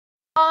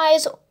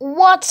Guys,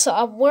 what's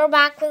up? We're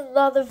back with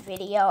another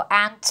video,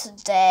 and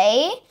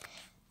today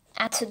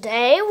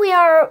we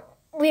are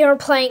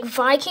playing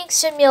Viking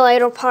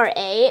Simulator Part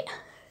 8.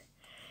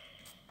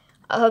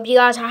 I hope you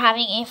guys are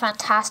having a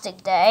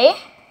fantastic day.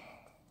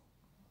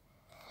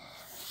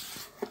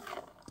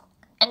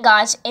 And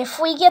guys, if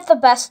we get the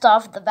best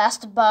stuff, the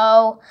best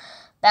bow,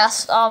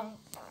 best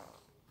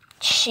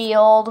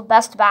shield,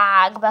 best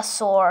bag, best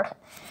sword,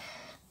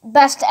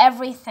 best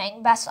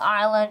everything, best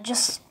island,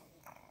 just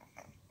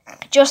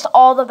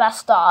all the best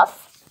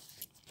stuff.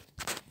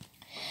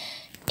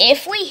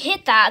 If we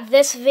hit that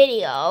this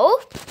video,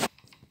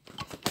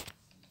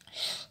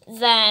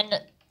 then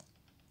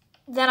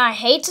I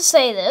hate to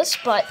say this,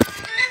 but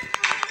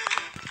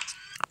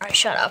alright,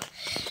 shut up.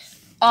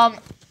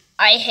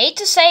 I hate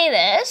to say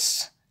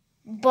this,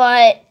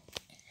 but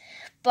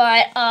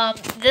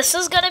this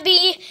is gonna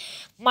be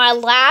my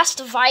last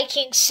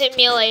Viking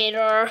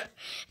Simulator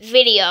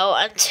video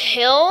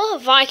until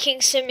Viking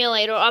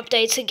Simulator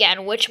updates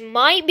again, which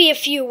might be a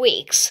few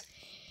weeks.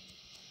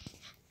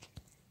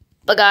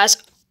 But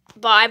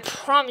I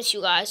promise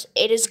you guys,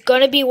 it is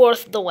gonna be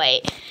worth the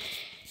wait.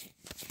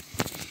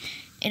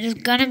 It is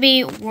gonna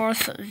be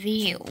worth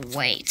the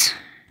wait.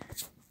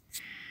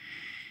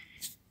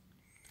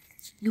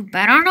 You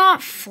better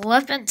not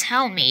flip and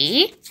tell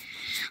me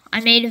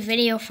I made a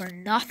video for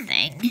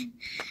nothing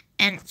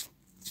and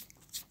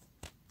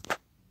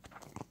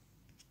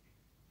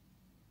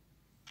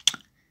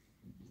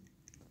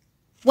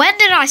when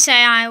did I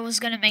say I was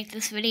going to make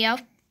this video?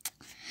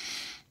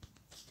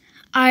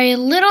 I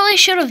literally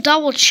should have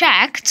double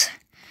checked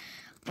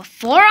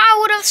before I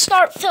would have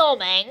start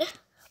filming.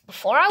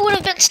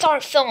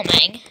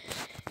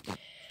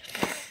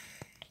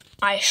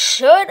 I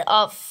should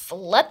have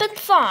flippin'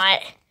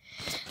 thought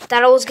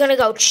that I was going to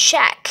go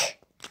check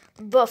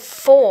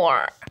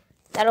before.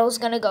 That I was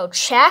going to go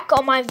check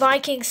on my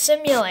Viking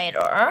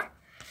Simulator.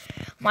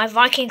 My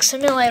Viking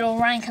Simulator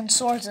rank and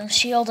swords and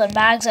shields and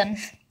bags and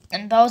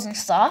bows and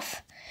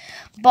stuff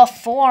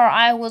before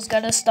I was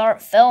gonna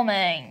start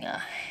filming.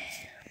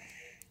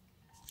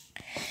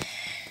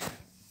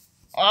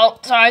 Well,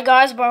 sorry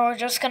guys, but we're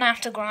just gonna have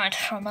to grind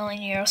for a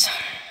million years.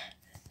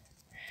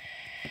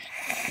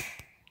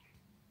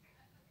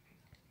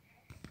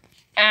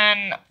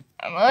 And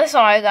I'm really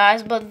sorry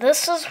guys, but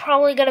this is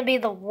probably gonna be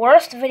the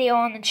worst video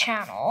on the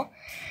channel,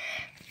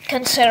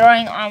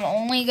 considering I'm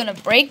only gonna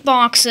break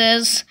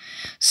boxes,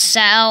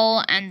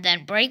 sell, and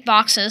then break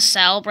boxes,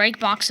 sell, break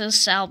boxes,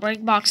 sell,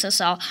 break boxes,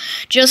 sell.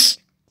 Just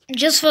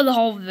for the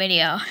whole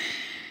video.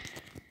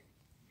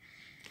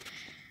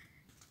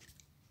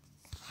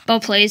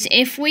 But please,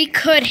 if we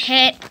could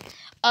hit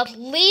at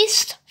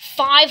least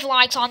 5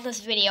 likes on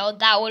this video,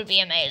 that would be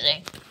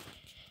amazing.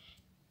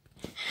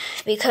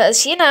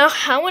 Because, you know,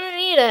 I'm gonna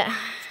need it.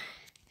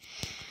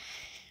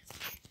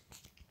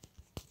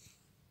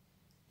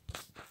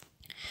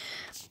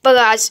 But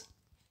guys,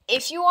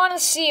 if you want to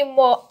see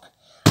more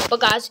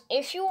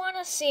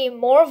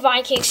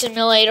Viking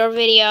Simulator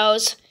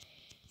videos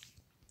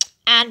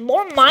and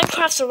more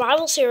Minecraft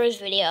Survival Series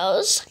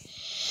videos,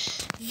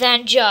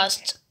 then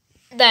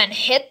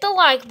hit the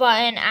like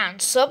button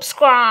and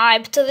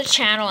subscribe to the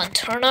channel and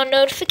turn on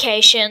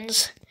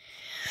notifications.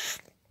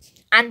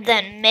 And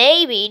then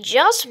maybe,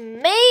 just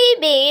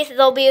maybe,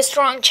 there'll be a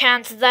strong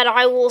chance that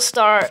I will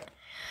start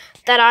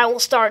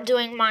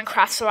doing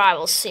Minecraft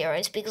Survival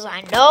Series, because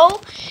I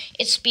know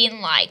it's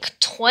been like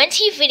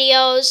 20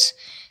 videos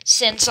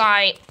since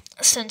I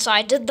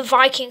did the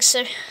Viking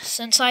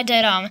since I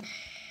did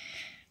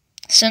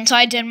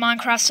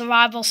Minecraft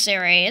Survival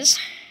Series,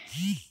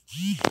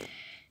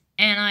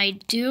 and I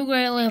do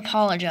greatly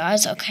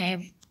apologize.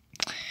 Okay,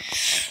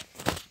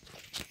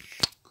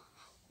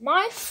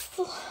 my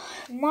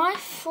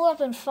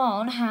flippin'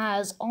 phone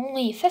has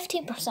only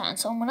 15%,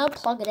 so I'm gonna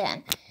plug it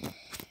in.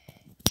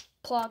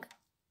 Plug.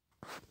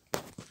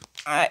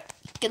 Alright,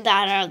 get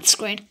that out of the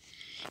screen.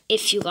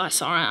 If you guys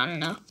saw it, I don't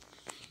know.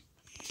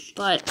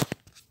 But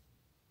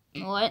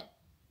what?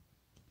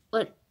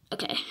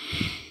 Okay.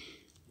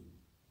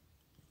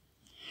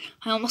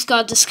 I almost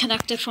got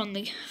disconnected from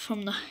the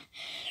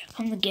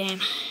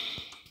game.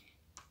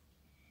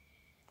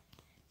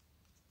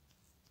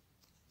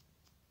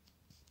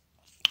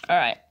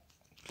 Alright.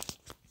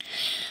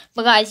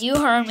 But guys, you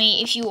heard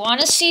me. If you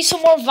want to see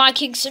some more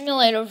Viking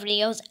Simulator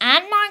videos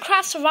and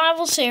Minecraft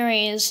Survival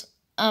Series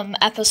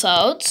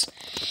episodes,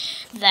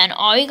 then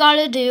all you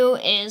gotta do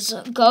is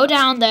go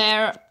down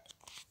there,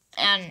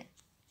 and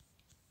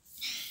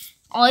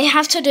all you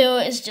have to do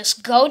is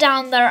just go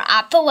down there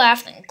at the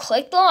left and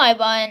click the like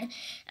button,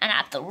 and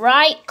at the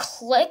right,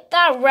 click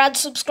that red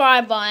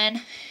subscribe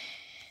button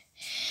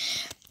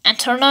and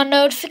turn on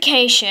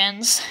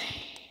notifications.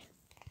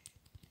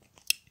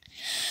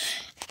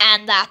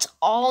 And that's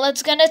all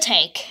it's gonna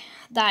take.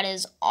 That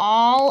is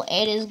all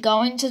it is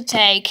going to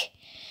take,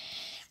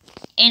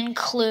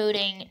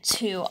 including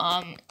to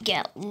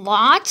get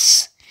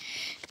lots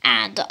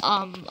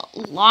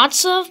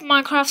of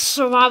Minecraft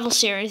Survival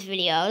Series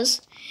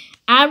videos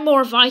and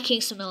more Viking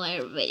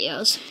Simulator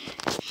videos.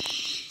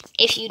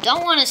 If you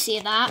don't want to see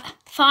that,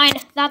 fine,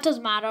 that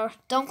doesn't matter.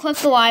 Don't click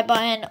the like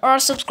button or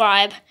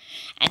subscribe,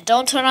 and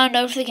don't turn on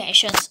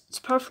notifications. It's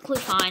perfectly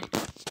fine.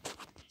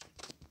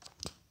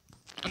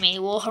 I mean,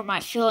 it will hurt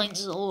my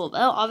feelings a little bit,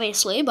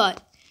 obviously,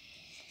 but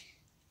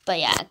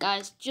yeah,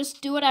 guys,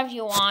 just do whatever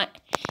you want.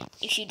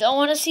 If you don't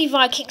want to see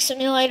Viking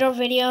Simulator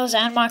videos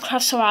and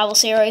Minecraft Survival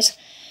Series,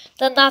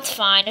 then that's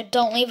fine.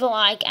 Don't leave a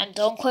like and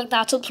don't click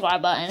that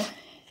subscribe button.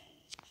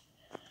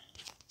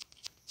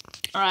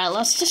 Alright,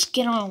 let's just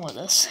get on with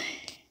this.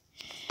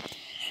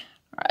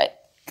 Alright.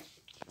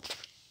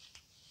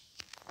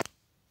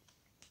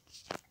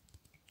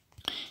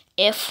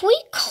 If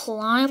we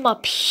climb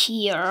up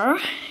here,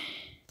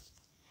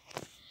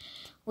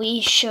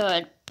 we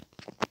should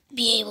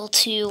be able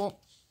to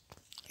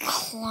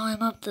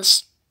climb up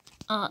this.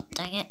 Oh,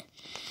 dang it.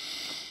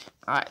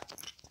 Alright.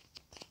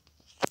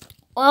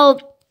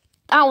 Well,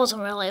 that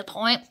wasn't really a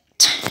point.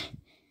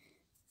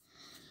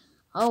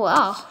 Oh,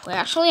 wow. We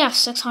actually have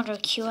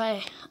 600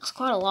 QA. That's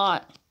quite a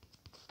lot.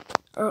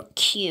 Or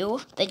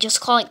Q. They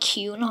just call it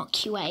Q, not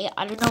QA.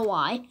 I don't know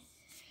why.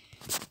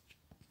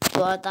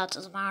 But that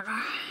doesn't matter.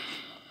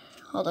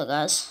 Hold on,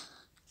 guys.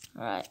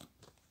 Alright.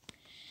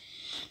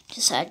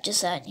 Just had to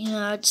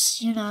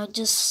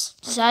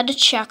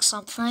check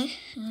something.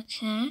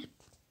 Okay.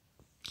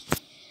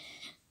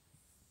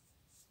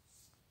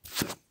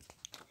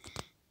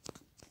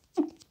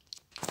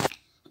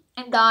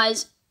 And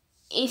guys,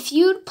 if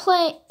you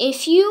played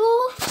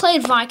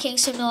Viking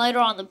Simulator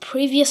on the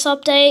previous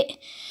update,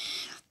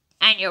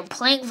 and you're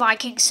playing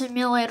Viking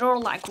Simulator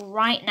like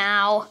right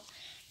now,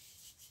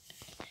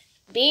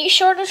 be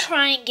sure to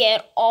try and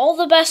get all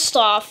the best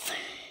stuff.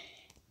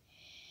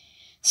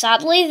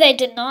 Sadly, they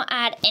did not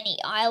add any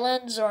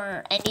islands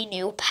or any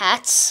new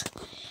pets.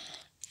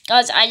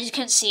 Guys, as you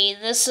can see,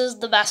 this is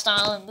the best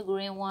island, the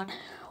green one.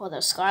 Well,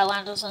 there's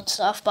Skylanders and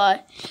stuff,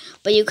 but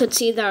you could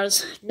see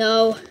there's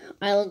no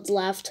islands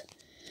left.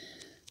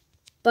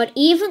 But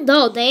even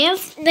though they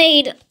have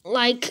made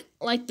like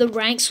the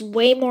ranks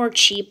way more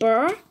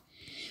cheaper,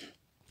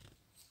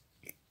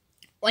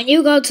 when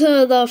you go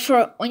to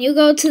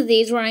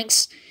these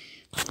ranks,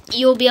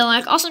 you'll be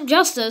like Awesome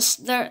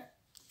Justice.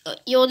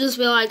 You'll just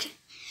be like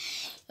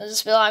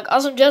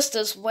Awesome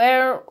Justice.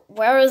 Where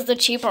is the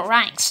cheaper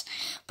ranks?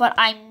 But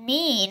I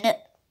mean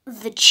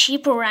the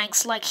cheaper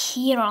ranks like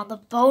here on the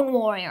Bone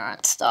Warrior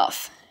and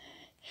stuff.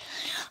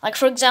 Like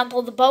for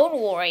example, the Bone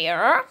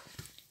Warrior.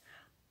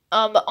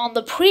 On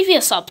the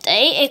previous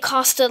update, it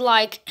costed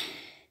like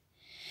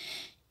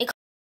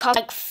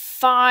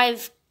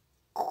five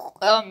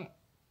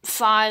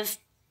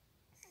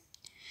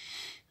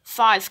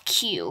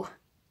Q,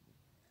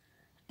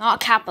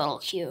 not capital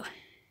Q,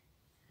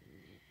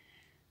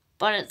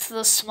 but it's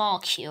the small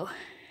Q.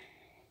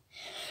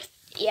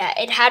 Yeah,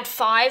 it had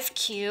 5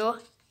 Q,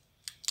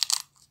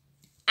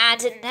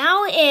 and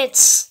now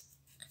it's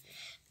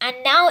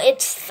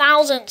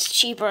thousands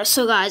cheaper.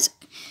 So guys,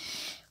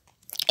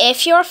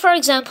 if you're, for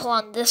example,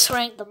 on this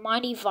rank, the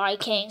Mighty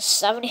Viking,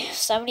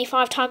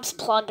 75 times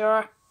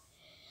Plunder,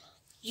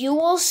 you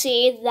will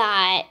see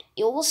that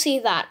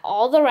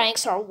all the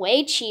ranks are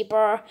way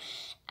cheaper,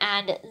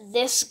 and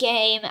this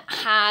game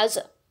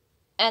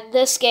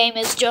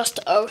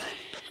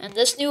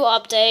this new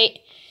update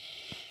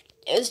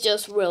is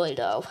just really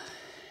dope.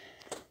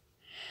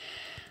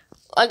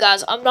 Like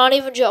guys, I'm not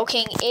even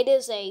joking. It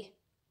is a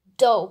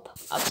dope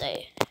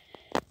update.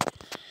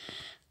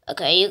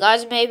 Okay, you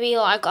guys may be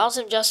like,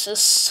 Awesome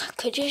Justice,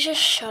 could you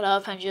just shut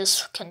up and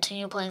just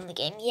continue playing the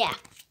game? Yeah.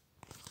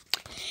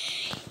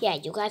 Yeah,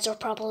 you guys are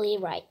probably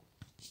right.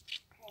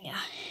 Yeah.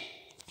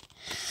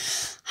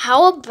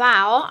 How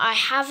about I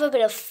have a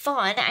bit of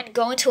fun and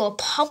go into a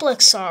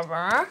public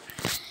server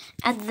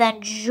and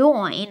then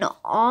join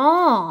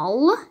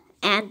all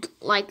and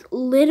like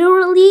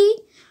literally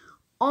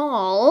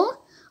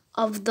all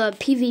of the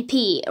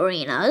PvP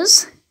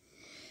arenas,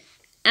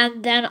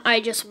 and then I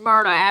just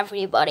murder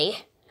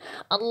everybody.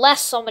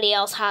 Unless somebody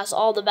else has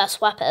all the best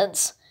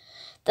weapons,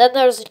 then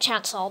there's a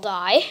chance I'll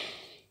die.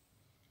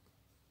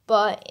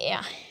 But,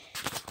 yeah.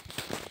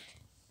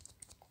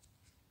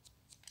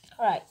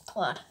 Alright,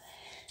 come on.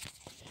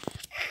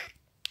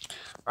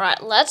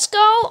 Alright, let's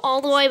go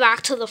all the way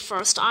back to the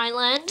first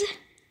island.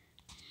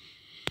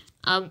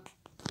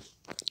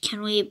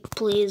 Can we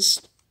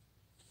please...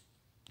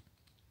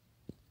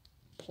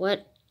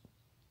 What?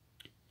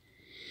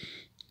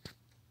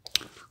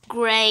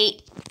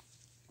 Great.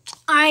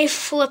 I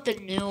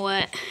flippin' knew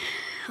it.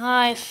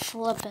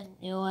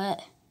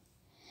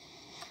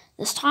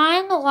 This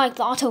time, like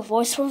the auto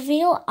voice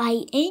reveal,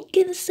 I ain't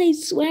gonna say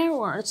swear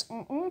words.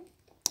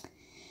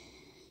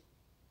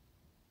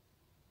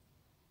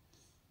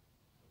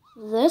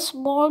 This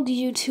morgue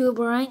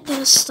YouTuber ain't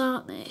gonna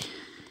stop me.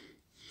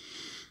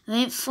 I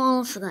ain't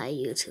falling for that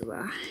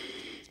YouTuber.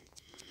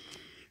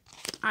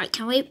 Alright,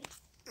 can we...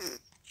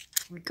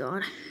 Oh my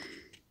god.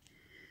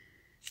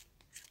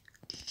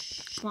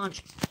 Come on.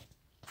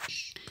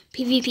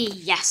 PvP,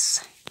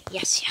 yes.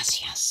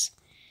 Yes.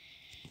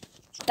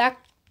 That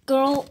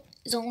girl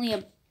is only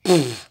a...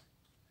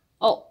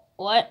 Oh,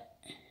 what?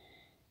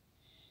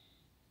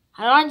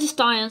 How did I just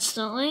die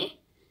instantly?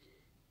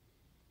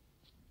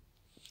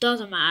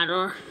 Doesn't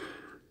matter.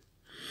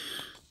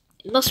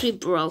 It must be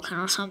broken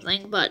or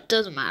something, but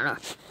doesn't matter.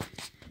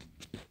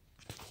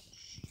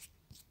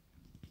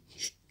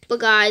 But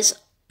guys,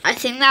 I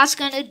think that's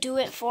going to do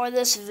it for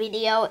this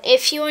video.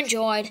 If you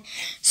enjoyed,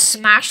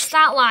 smash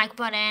that like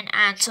button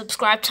and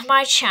subscribe to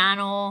my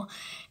channel.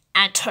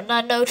 And turn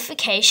on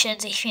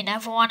notifications if you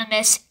never want to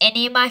miss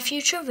any of my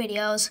future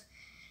videos.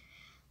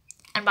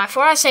 And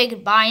before I say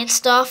goodbye and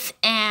stuff,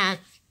 and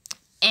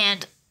I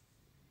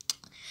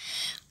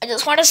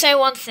just want to say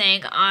one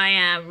thing. I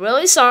am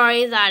really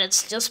sorry that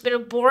it's just been a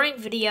boring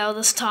video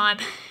this time.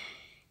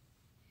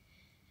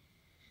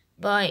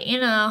 But, you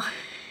know,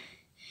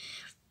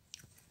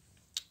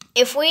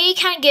 if we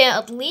can get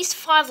at least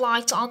 5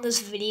 likes on this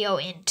video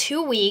in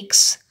 2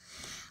 weeks,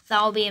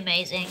 that will be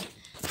amazing.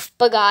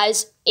 But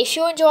guys, if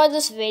you enjoyed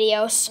this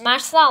video,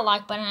 smash that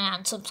like button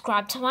and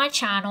subscribe to my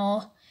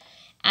channel.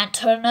 And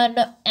turn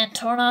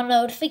on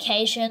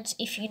notifications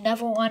if you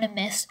never want to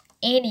miss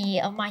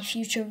any of my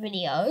future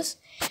videos.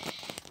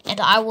 And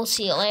I will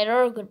see you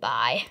later.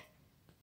 Goodbye.